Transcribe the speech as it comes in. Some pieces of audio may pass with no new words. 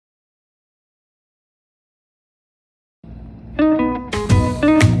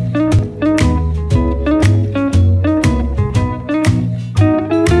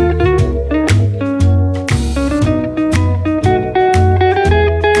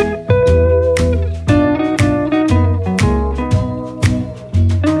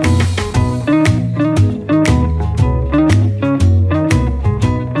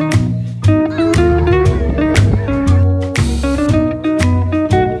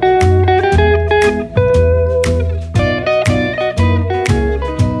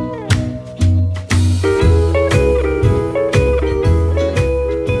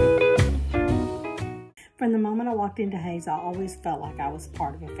Hayes, I always felt like I was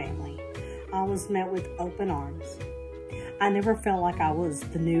part of a family. I was met with open arms. I never felt like I was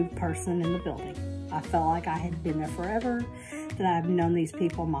the new person in the building. I felt like I had been there forever, that I've known these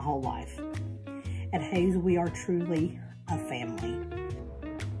people my whole life. At Hayes, we are truly a family.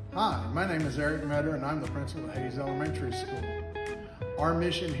 Hi, my name is Eric Metter, and I'm the principal at Hayes Elementary School. Our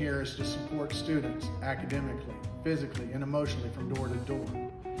mission here is to support students academically, physically, and emotionally from door to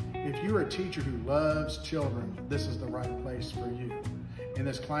door. If you're a teacher who loves children, this is the right place for you. In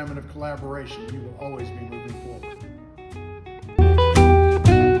this climate of collaboration, you will always be moving forward.